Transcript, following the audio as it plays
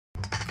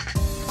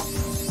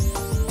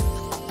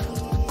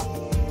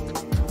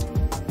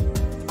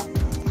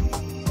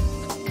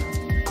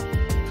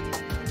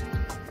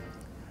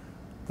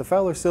The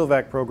Fowler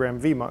Sylvac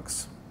program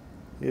VMUX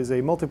is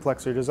a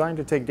multiplexer designed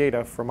to take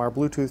data from our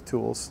Bluetooth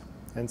tools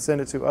and send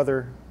it to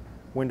other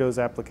Windows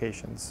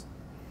applications.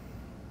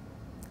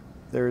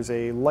 There is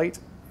a Lite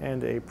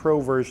and a Pro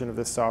version of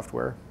this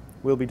software.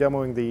 We'll be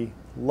demoing the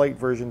Lite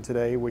version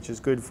today, which is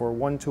good for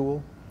one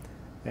tool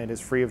and is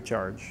free of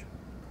charge.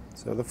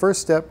 So the first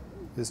step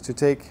is to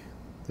take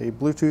the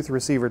Bluetooth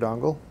receiver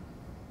dongle,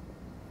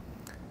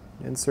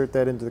 insert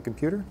that into the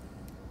computer.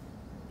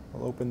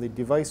 We'll open the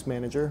Device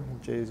Manager,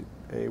 which is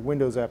a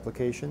Windows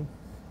application,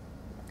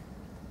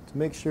 to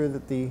make sure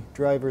that the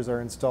drivers are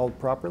installed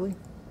properly.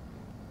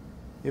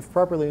 If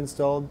properly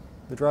installed,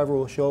 the driver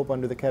will show up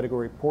under the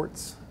category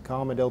Ports,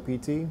 COM and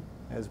LPT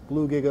as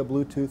Blue Giga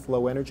Bluetooth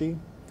Low Energy,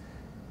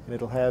 and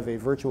it'll have a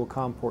virtual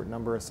COM port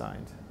number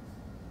assigned.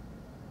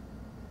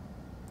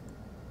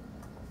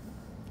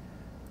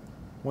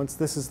 Once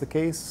this is the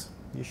case,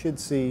 you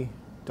should see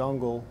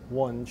dongle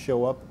 1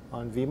 show up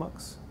on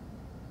VMUX.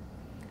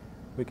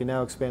 We can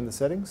now expand the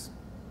settings.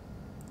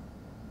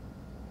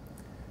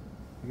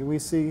 We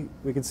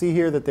can see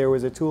here that there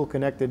was a tool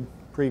connected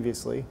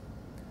previously.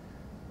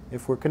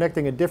 If we're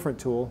connecting a different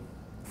tool,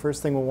 the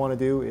first thing we'll want to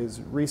do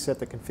is reset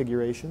the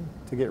configuration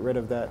to get rid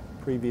of that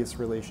previous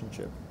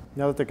relationship.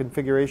 Now that the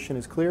configuration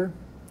is clear,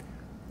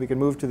 we can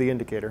move to the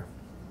indicator.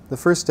 The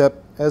first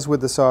step, as with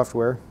the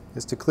software,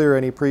 is to clear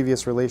any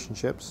previous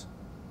relationships.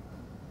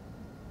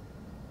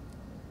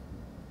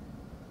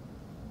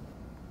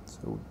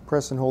 So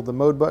press and hold the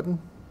mode button,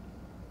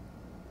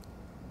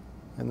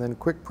 and then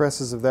quick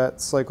presses of that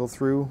cycle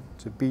through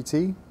to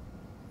BT.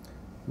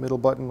 The middle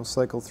button will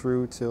cycle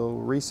through till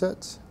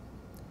reset.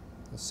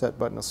 The set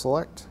button will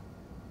select.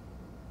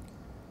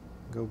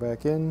 Go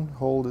back in,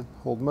 hold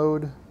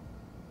mode.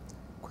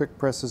 Quick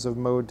presses of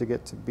mode to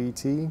get to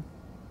BT.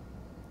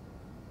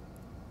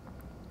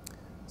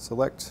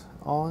 Select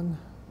on.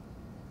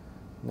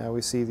 Now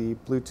we see the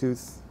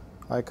Bluetooth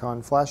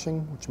icon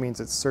flashing, which means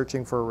it's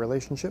searching for a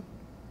relationship.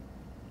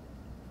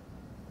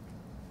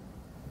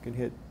 You can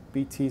hit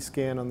BT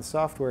scan on the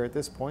software at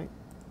this point.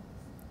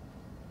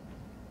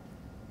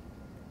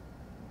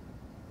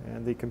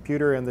 And the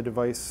computer and the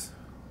device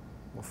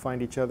will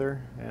find each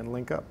other and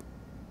link up.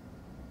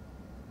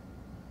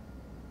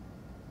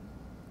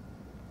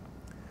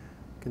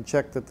 You can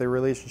check that the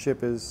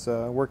relationship is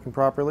working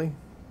properly,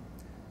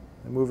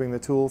 and moving the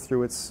tool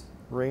through its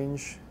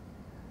range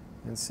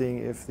and seeing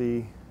if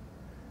the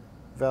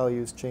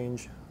values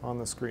change on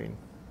the screen.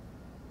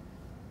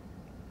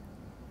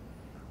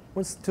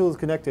 Once the tool is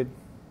connected,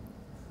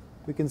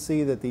 we can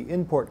see that the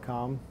in-port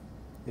COM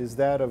is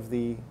that of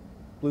the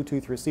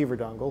Bluetooth receiver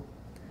dongle,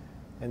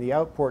 and the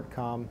out-port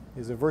COM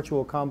is a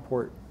virtual COM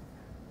port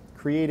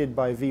created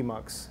by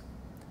VMUX,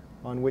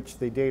 on which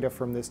the data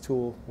from this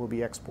tool will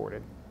be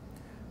exported.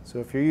 So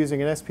if you're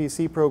using an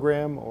SPC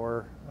program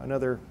or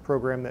another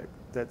program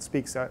that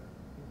speaks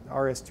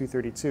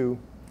RS-232,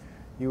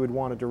 you would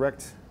want to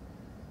direct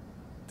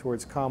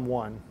towards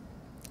COM1.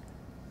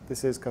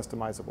 This is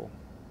customizable.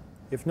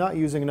 If not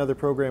using another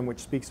program which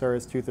speaks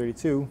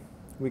RS-232,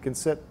 we can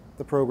set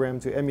the program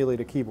to emulate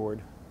a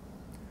keyboard.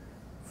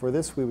 For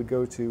this, we would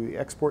go to the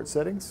Export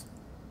Settings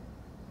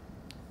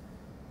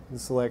and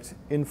select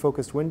In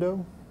Focused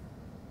Window,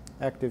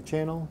 Active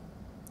Channel,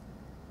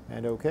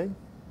 and OK.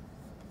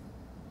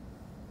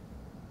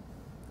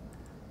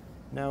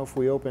 Now if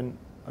we open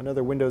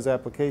another Windows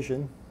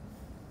application,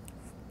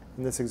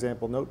 in this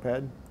example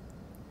Notepad,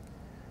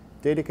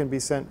 data can be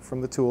sent from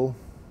the tool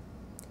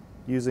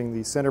using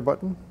the center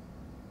button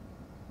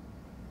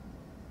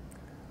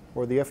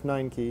or the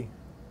F9 key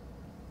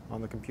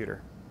on the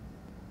computer.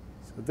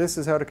 So this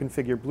is how to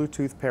configure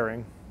Bluetooth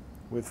pairing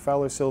with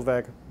Fowler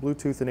Sylvac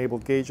Bluetooth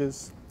enabled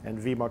gauges and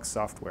VMUX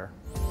software.